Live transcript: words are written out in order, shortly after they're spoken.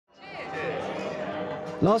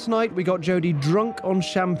Last night, we got Jodie drunk on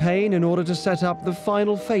champagne in order to set up the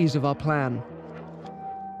final phase of our plan.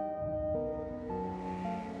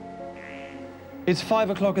 It's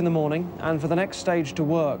 5 o'clock in the morning, and for the next stage to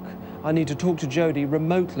work, I need to talk to Jodie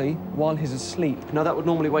remotely while he's asleep. Now, that would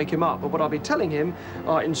normally wake him up, but what I'll be telling him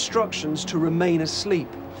are instructions to remain asleep.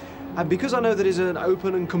 And because I know that he's an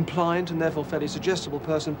open and compliant and therefore fairly suggestible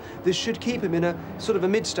person, this should keep him in a sort of a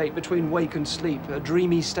mid-state between wake and sleep, a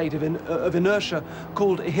dreamy state of inertia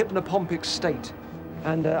called a hypnopompic state.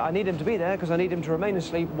 And I need him to be there because I need him to remain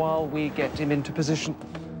asleep while we get him into position.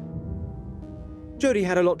 Jodie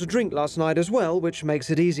had a lot to drink last night as well, which makes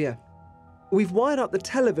it easier. We've wired up the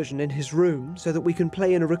television in his room so that we can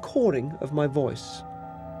play in a recording of my voice.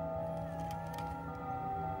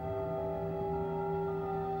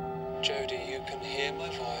 Jodie, you can hear my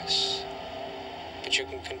voice, but you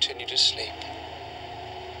can continue to sleep.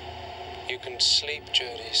 You can sleep,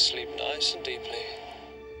 Jodie, sleep nice and deeply.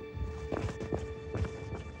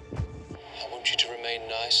 I want you to remain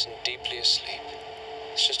nice and deeply asleep.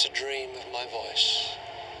 It's just a dream of my voice.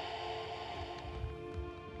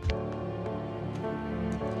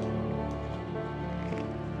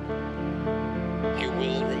 You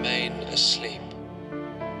will remain asleep.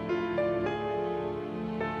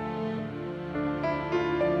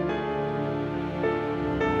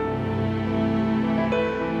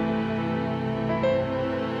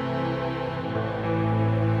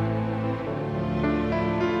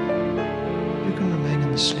 You can remain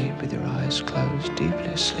in the sleep with your eyes closed, deeply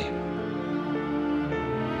asleep.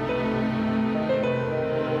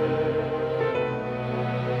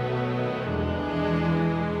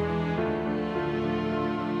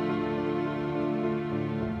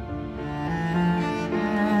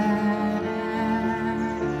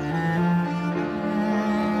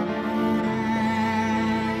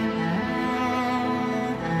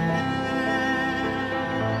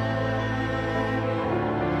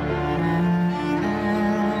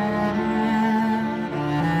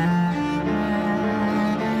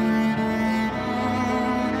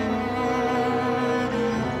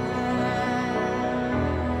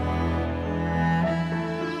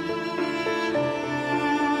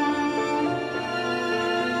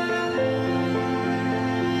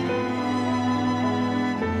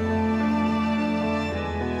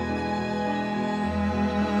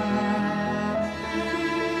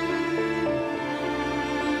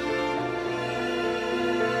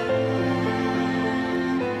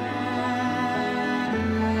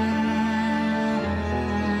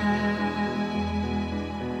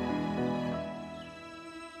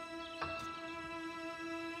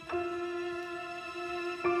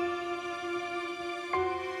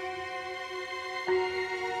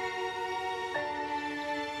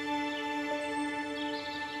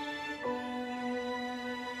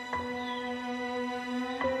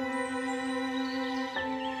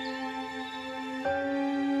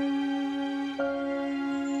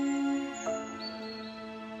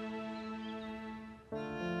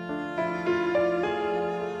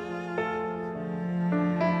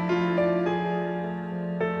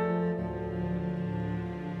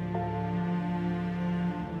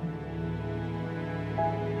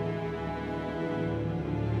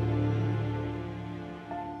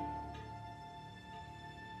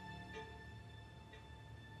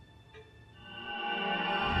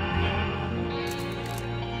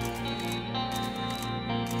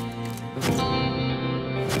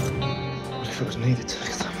 It was me that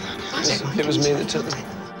took them. It was me that took them.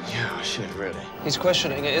 Yeah, I should really. He's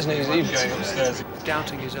questioning it, isn't he? He's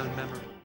Doubting his own memory.